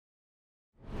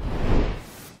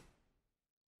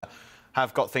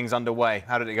have got things underway.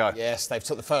 How did it go? Yes, they've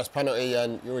took the first penalty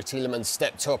and Yuri Tielemans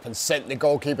stepped up and sent the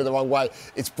goalkeeper the wrong way.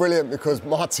 It's brilliant because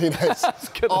Martinez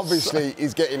obviously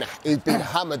he's been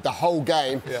hammered the whole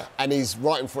game and he's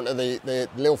right in front of the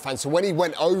Lille fans. So when he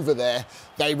went over there,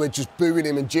 they were just booing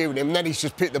him and jeering him, and then he's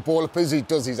just picked the ball up as he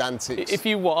does his antics. If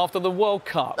you want, after the World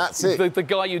Cup, that's it. The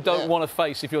guy you don't want to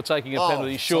face if you're taking a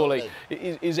penalty, surely,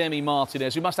 is Emi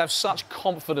Martinez, who must have such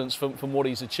confidence from what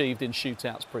he's achieved in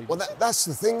shootouts previously. Well, that's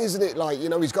the thing, isn't it? Like, you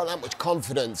know, he's got that much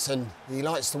confidence and he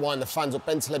likes to wind the fans up.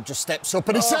 Bentaleb just steps up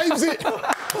and he saves it.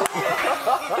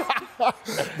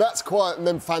 That's quiet, and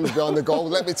them fans behind the goal,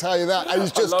 let me tell you that. And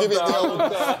he's just giving the old,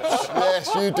 yes,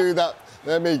 you do that.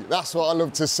 That's what I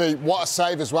love to see. What a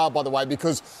save as well, by the way,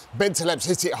 because Bentaleb's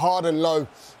hit it hard and low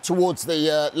towards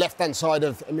the left-hand side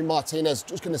of Emi Martinez.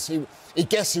 Just going to see, he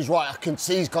guesses right. I can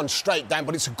see he's gone straight down,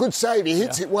 but it's a good save. He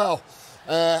hits it well.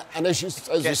 And as you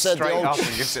said, straight up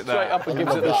and gives it that. Straight up and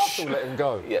gives it that. Let him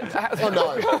go. Yeah. Oh,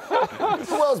 no. He's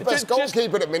the world's best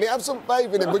goalkeeper at the minute. Have some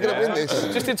faith in him. We're going to win this.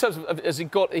 Just in terms of, has he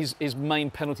got his main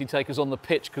penalty takers on the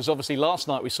pitch? Because obviously last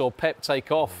night we saw Pep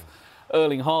take off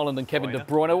Erling Haaland and Kevin De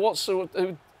Bruyne. What's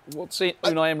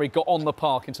Unai Emery got on the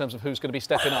park in terms of who's going to be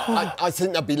stepping up? I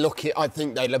think they'll be lucky. I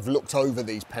think they'll have looked over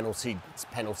these penalties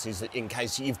in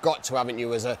case you've got to, haven't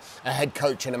you, as a head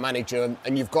coach and a manager,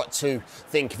 and you've got to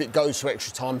think if it goes to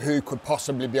extra time, who could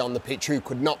possibly be on the pitch, who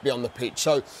could not be on the pitch.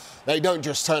 So they don't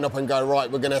just turn up and go, right,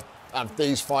 we're going to have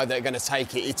these five that are going to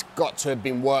take it. It's got to have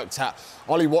been worked out.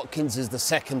 Ollie Watkins is the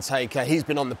second taker. He's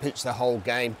been on the pitch the whole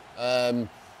game.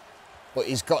 But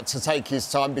he's got to take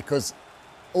his time because...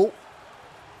 Hold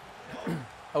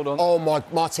on. Oh, my...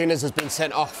 Martinez has been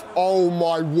sent off. Oh,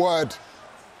 my word.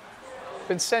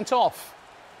 Been sent off?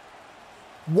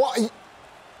 What?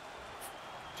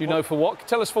 Do you know for what?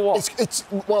 Tell us for what.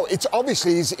 It's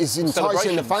obviously he's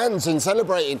enticing the fans and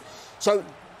celebrating. So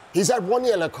he's had one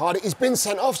yellow card. He's been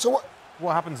sent off. So what?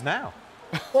 What happens now?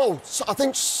 Well, I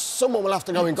think someone will have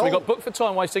to go in goal. So he got booked for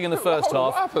time wasting in the first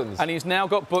half. What happens? And he's now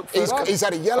got booked for... He's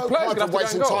had a yellow card for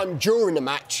wasting time during the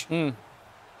match. And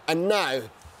now...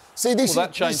 See, this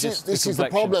is the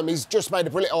problem. He's just made a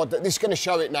brilliant... Oh, this is going to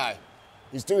show it now.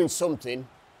 He's doing something.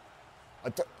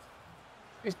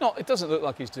 He's not... It doesn't look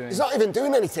like he's doing... He's not even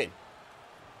doing anything.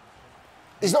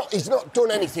 He's not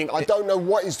done anything. I don't know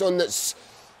what he's done that's...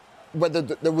 Whether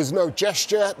there was no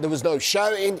gesture, there was no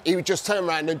shouting, he would just turn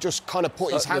around and just kind of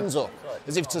put his hands up,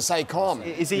 as if to say, calm.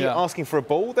 Is he asking for a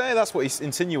ball there? That's what he's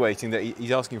insinuating, that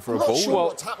he's asking for a ball? I'm not sure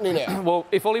what's happening here. Well,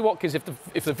 if Ollie Watkins, if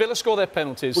the Villa score their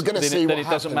penalties, then it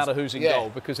doesn't matter who's in goal,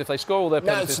 because if they score all their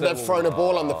penalties... Now, so they've thrown a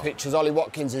ball on the pitch as Ollie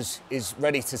Watkins is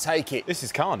ready to take it. This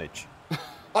is carnage.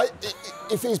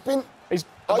 If he's been...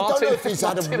 I don't know if he's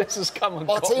had a...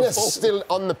 Martinez is still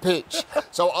on the pitch,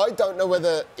 so I don't know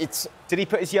whether it's... Did he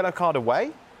put his yellow card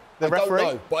away, the referee? I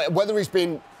don't know, but whether he's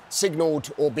been signalled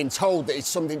or been told that it's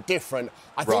something different,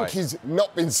 I think he's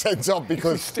not been sent off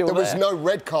because there was no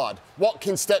red card.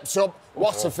 Watkins steps up,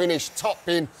 what a finish, top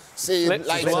in, see him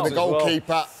later, the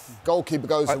goalkeeper. Goalkeeper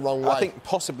goes the wrong way. I think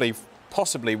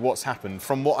possibly what's happened,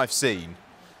 from what I've seen,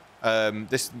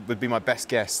 this would be my best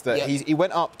guess, that he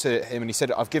went up to him and he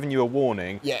said, I've given you a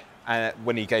warning,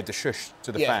 when he gave the shush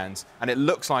to the fans, and it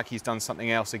looks like he's done something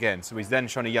else again, so he's then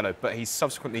shown a yellow, but he's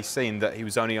subsequently seen that he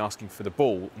was only asking for the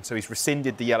ball, and so he's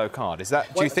rescinded the yellow card.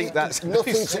 Do you think that's...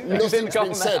 Nothing's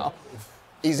been said.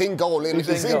 He's in goal,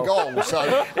 he's in goal,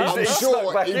 so I'm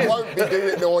sure he won't be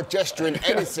doing or gesturing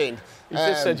anything. He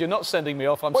just said, you're not sending me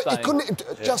off, I'm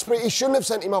staying. He shouldn't have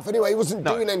sent him off anyway, he wasn't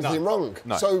doing anything wrong.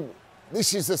 No. So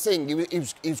this is the thing, he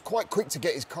was quite quick to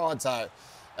get his cards out.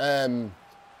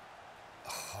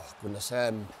 Goodness,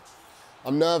 I'm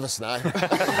nervous now.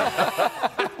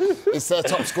 It's their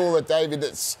top scorer,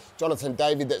 Jonathan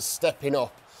David, that's stepping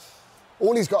up.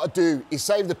 All he's got to do is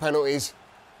save the penalties.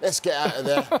 Let's get out of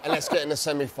there and let's get in the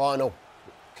semi-final.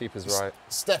 Keeper's right.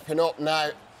 Stepping up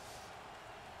now.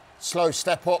 Slow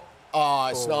step up.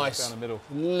 It's nice. Down the middle.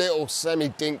 Little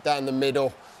semi-dink down the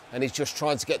middle, and he's just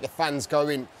trying to get the fans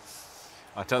going.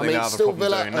 I don't think I have a problem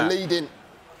Villa doing that. Leading.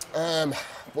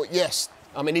 But yes,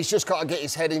 I mean, he's just got to get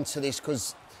his head into this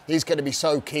because he's going to be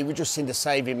so key. We just seen the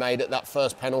save he made at that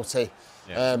first penalty.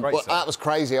 But that was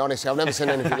crazy, honestly. I've never seen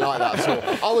anything like that at all.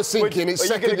 I was thinking it's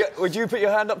second... Would you put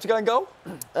your hand up to go and goal?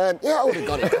 Yeah, I would have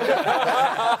got it.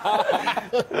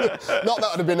 Not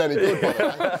that would have been any good, by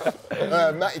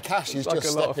the way. Matty Cash is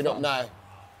just stepping up now.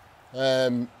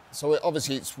 So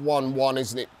obviously it's 1-1,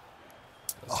 isn't it?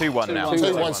 2-1 now.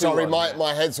 2-1, sorry.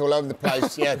 My head's all over the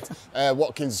place.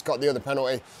 Watkins has got the other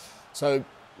penalty. So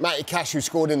Matty Cash, who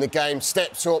scored in the game,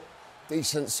 steps up.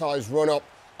 Decent-sized run-up.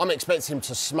 I'm expecting him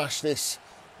to smash this.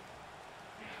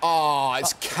 Oh,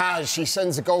 it's Cash. He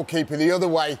sends the goalkeeper the other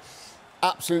way.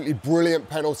 Absolutely brilliant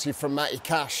penalty from Matty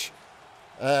Cash.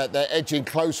 They're edging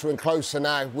closer and closer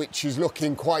now, which is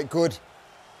looking quite good.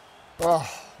 Oh,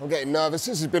 I'm getting nervous.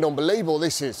 This has been unbelievable,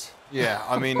 this is. Yeah,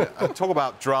 I mean, talk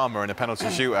about drama in a penalty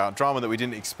shootout. Drama that we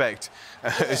didn't expect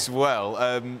as well.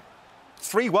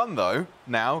 3-1, though,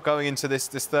 now, going into this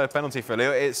third penalty for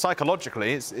Lille.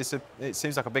 Psychologically, it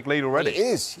seems like a big lead already. Well,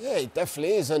 it is, yeah, it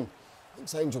definitely is. And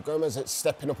it's Angel Gomez that's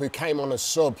stepping up, who came on as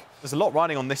sub. There's a lot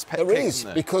riding on this There is,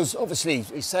 because obviously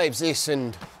he saves this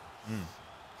and...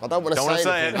 I don't want to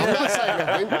say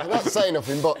anything. I'm not saying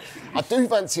nothing, but I do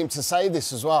fancy him to save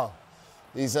this as well.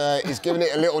 He's giving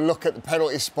it a little look at the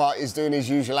penalty spot. He's doing his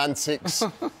usual antics.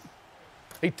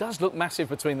 He does look massive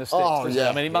between the sticks. Oh, yeah.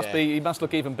 I mean, he must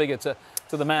look even bigger to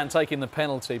the man taking the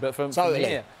penalty. But from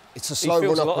here, it's a slow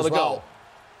run up as well.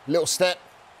 Little step.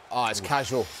 Oh, it's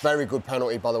casual. Very good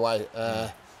penalty, by the way.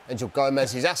 Angel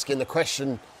Gomez, he's asking the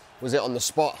question, was it on the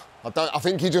spot? I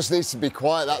think he just needs to be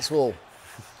quiet, that's all.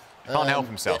 Can't help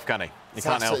himself, can he? He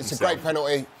can't help himself. It's a great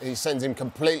penalty. He sends him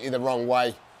completely the wrong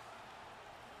way.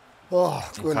 Oh,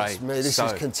 goodness me, this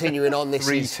is continuing on. This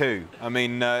 3-2. I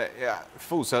mean,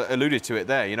 Fultz alluded to it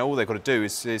there. You know, all they've got to do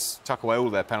is tuck away all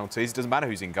their penalties. It doesn't matter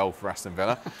who's in goal for Aston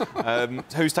Villa.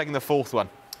 Who's taking the fourth one?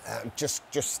 Just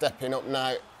stepping up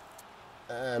now.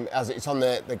 As it's on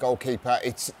the goalkeeper,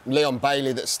 it's Leon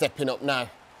Bailey that's stepping up now.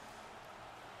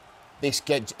 This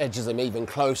edges them even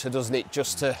closer, doesn't it?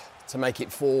 Just to make it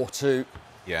 4-2.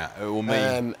 Yeah, it will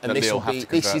mean that Lille have to convert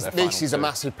their this is final a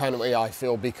massive penalty, I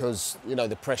feel, because, you know,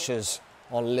 the pressure's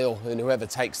on Lille and whoever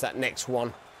takes that next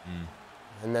one.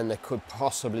 And then there could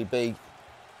possibly be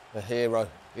a hero,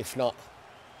 if not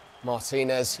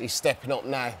Martinez. He's stepping up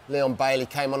now. Leon Bailey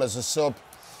came on as a sub,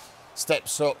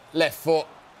 steps up, left foot,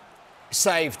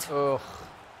 saved. Ugh.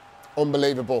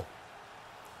 Unbelievable.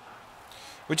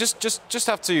 We just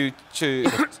have to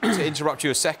interrupt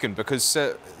you a second, because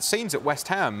scenes at West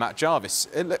Ham, Matt Jarvis,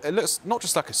 it looks not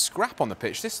just like a scrap on the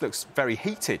pitch. This looks very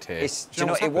heated here.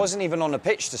 It wasn't even on the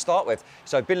pitch to start with.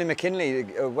 So Billy McKinley,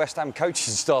 West Ham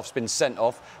coaching staff's been sent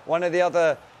off. One of the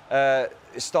other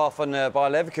staff on Bayer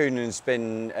Leverkusen's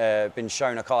been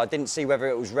shown a card. I didn't see whether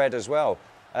it was red as well.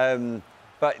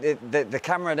 But the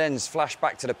camera then's flashed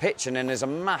back to the pitch, and then there's a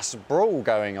mass brawl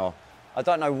going on. I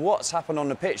don't know what's happened on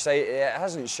the pitch. It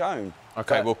hasn't shown.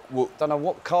 OK, we'll don't know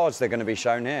what cards they're going to be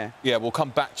shown here. Yeah, we'll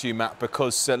come back to you, Matt,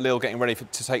 because Lille getting ready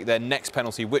to take their next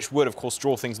penalty, which would, of course,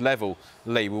 draw things level.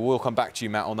 Lee, we will come back to you,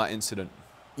 Matt, on that incident.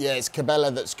 Yeah, it's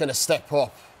Cabella that's going to step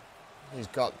up. He's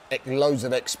got loads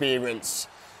of experience.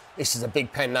 This is a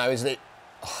big pen now, isn't it?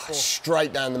 Oh,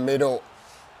 straight down the middle.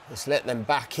 Let's let them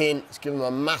back in. It's given them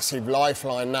a massive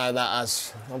lifeline now, that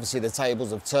as obviously the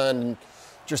tables have turned. And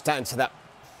just down to that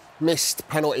missed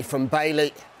penalty from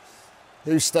Bailey.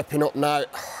 Who's stepping up now?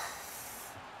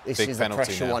 This is the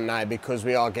pressure one now, because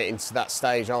we are getting to that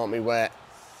stage, aren't we, where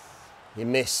you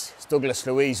miss. It's Douglas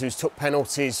Luiz, who's took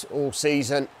penalties all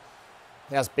season.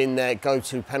 He has been their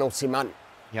go-to penalty man.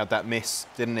 He had that miss,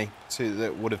 didn't he?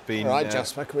 That would have been... All right,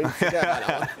 Jasper, can we forget about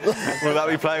that one? Will that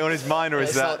be playing on his mind, or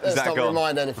is that gone? Let's not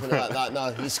remind anything like that,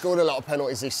 no. He scored a lot of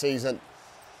penalties this season.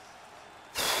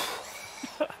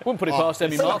 Wouldn't put it past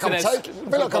Emi Martinez. I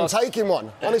feel like I'm taking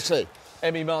one, honestly.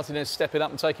 Emi Martinez stepping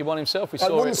up and taking one himself. It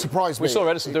wouldn't surprise me. We saw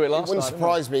Edison do it last night. It wouldn't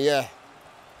surprise me, yeah.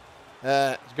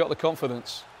 He's got the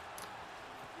confidence.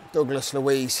 Douglas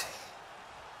Luiz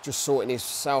just sorting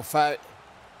himself out.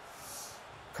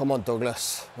 Come on,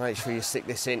 Douglas. Make sure you stick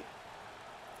this in.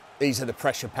 These are the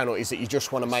pressure penalties that you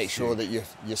just want to make sure that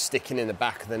you're sticking in the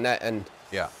back of the net. And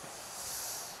yeah.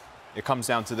 It comes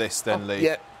down to this then, Lee.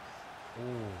 Yeah.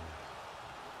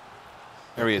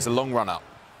 There he is, a long run up.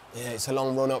 Yeah, it's a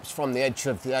long run up. It's from the edge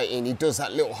of the 18. He does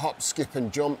that little hop, skip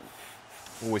and jump.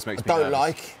 Always makes me nervous.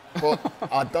 nervous. Like,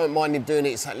 but I don't mind him doing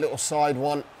it. It's that little side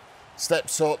one.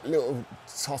 Steps up, little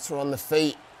totter on the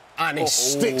feet, and he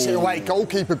sticks it away.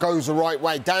 Goalkeeper goes the right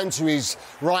way, down to his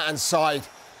right-hand side.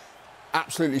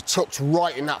 Absolutely tucked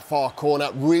right in that far corner.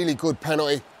 Really good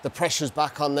penalty. The pressure's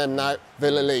back on them now.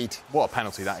 Villa lead. What a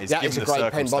penalty that is. That is a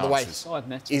great pen, by the way.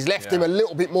 He's left him a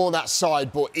little bit more that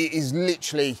side, but it is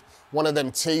literally one of them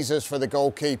teasers for the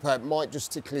goalkeeper. It might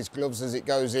just tickle his gloves as it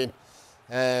goes in.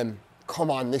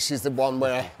 Come on, this is the one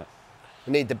where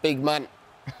we need the big man.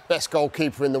 Best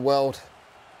goalkeeper in the world.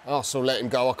 Arsenal let him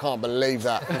go. I can't believe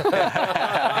that.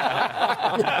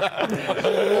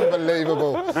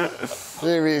 Unbelievable.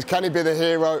 Here he is. Can he be the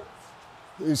hero?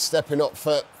 Who's stepping up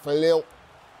for Lille?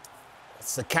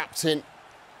 It's the captain.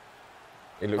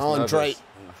 He looks Andre. Nervous.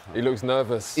 He looks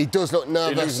nervous. He does look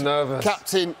nervous. He looks nervous.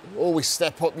 Captain always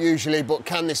step up usually, but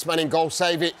can this man in goal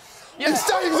save it? It's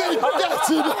James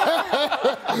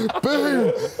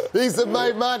Boom! He's the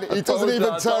main man. He doesn't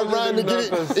even turn around and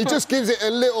give it. He just gives it a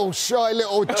little shy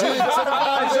little jig to the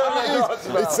man.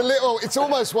 It's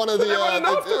almost one of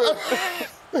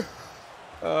the.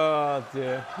 Oh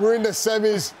dear. We're in the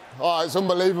semis. Oh, it's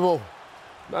unbelievable.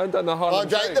 Man, don't know how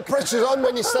the pressure's on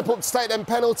when you step up to take them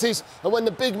penalties, and when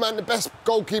the big man, the best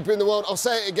goalkeeper in the world, I'll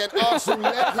say it again, Arsenal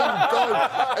let him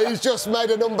go. He's just made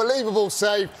an unbelievable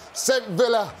save, sent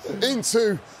Villa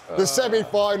into the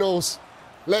semi-finals.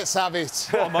 Let's have it.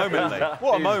 What a moment, Lee.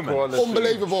 What a moment.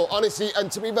 Unbelievable, honestly. And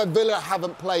to me, Villa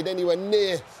haven't played anywhere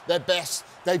near their best.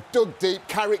 They've dug deep.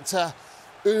 Character,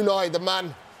 Unai, the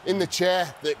man in the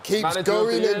chair that keeps manager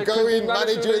going and going.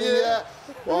 Manager of the year.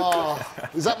 Wow.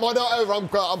 Is that my night over? I'm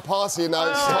passing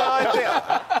now.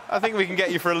 I think we can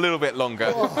get you for a little bit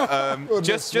longer.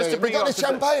 Just to bring you got the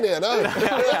champagne here, no?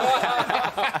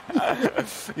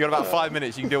 You've got about 5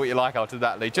 minutes. You can do what you like after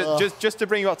that, Lee. Just to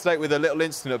bring you up to date with a little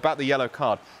incident about the yellow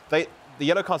card. The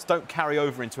yellow cards don't carry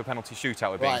over into a penalty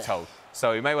shootout, we're being told.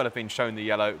 So he may well have been shown the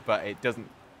yellow, but it doesn't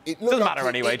matter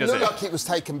anyway, does it? It looked like it was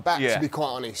taken back, to be quite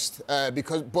honest.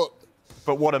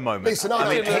 But what a moment. Listen,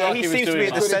 he seems to be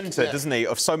at the centre, doesn't he,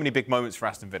 of so many big moments for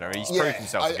Aston Villa. He's proved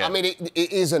himself again. I mean,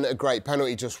 it isn't a great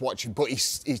penalty just watching, but he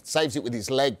saves it with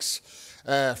his legs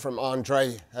from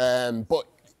Andre. But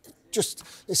just,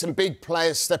 listen, big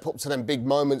players step up to them big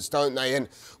moments, don't they? And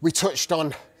we touched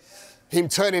on him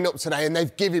turning up today, and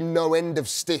they've given him no end of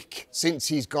stick since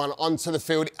he's gone onto the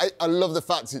field. I love the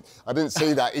fact that I didn't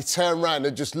see that. He turned around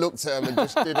and just looked at him and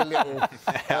just did a little,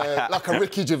 like a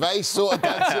Ricky Gervais sort of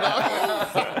dance,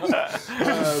 you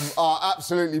know.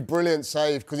 Absolutely brilliant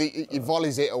save because he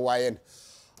volleys it away, and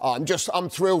I'm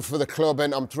thrilled for the club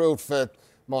and I'm thrilled for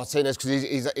Martinez because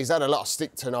he's had a lot of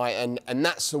stick tonight, and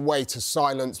that's a way to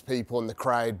silence people in the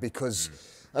crowd because.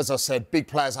 As I said, big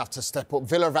players have to step up.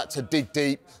 Villa have had to dig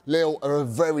deep. Lille are a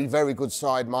very, very good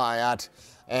side, might I add.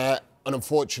 And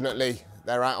unfortunately,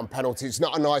 they're out on penalties. It's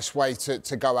not a nice way to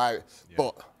go out,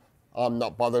 but I'm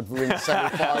not bothered. We're in the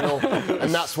semi-final,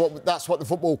 and that's what the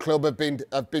football club have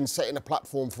been setting a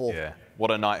platform for. Yeah, what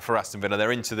a night for Aston Villa.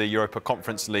 They're into the Europa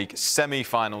Conference League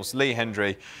semi-finals. Lee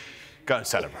Hendrie, go and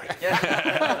celebrate.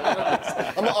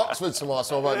 I'm at Oxford tomorrow,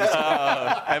 so I won't.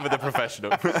 Ever the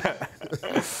professional.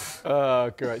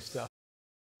 Great stuff.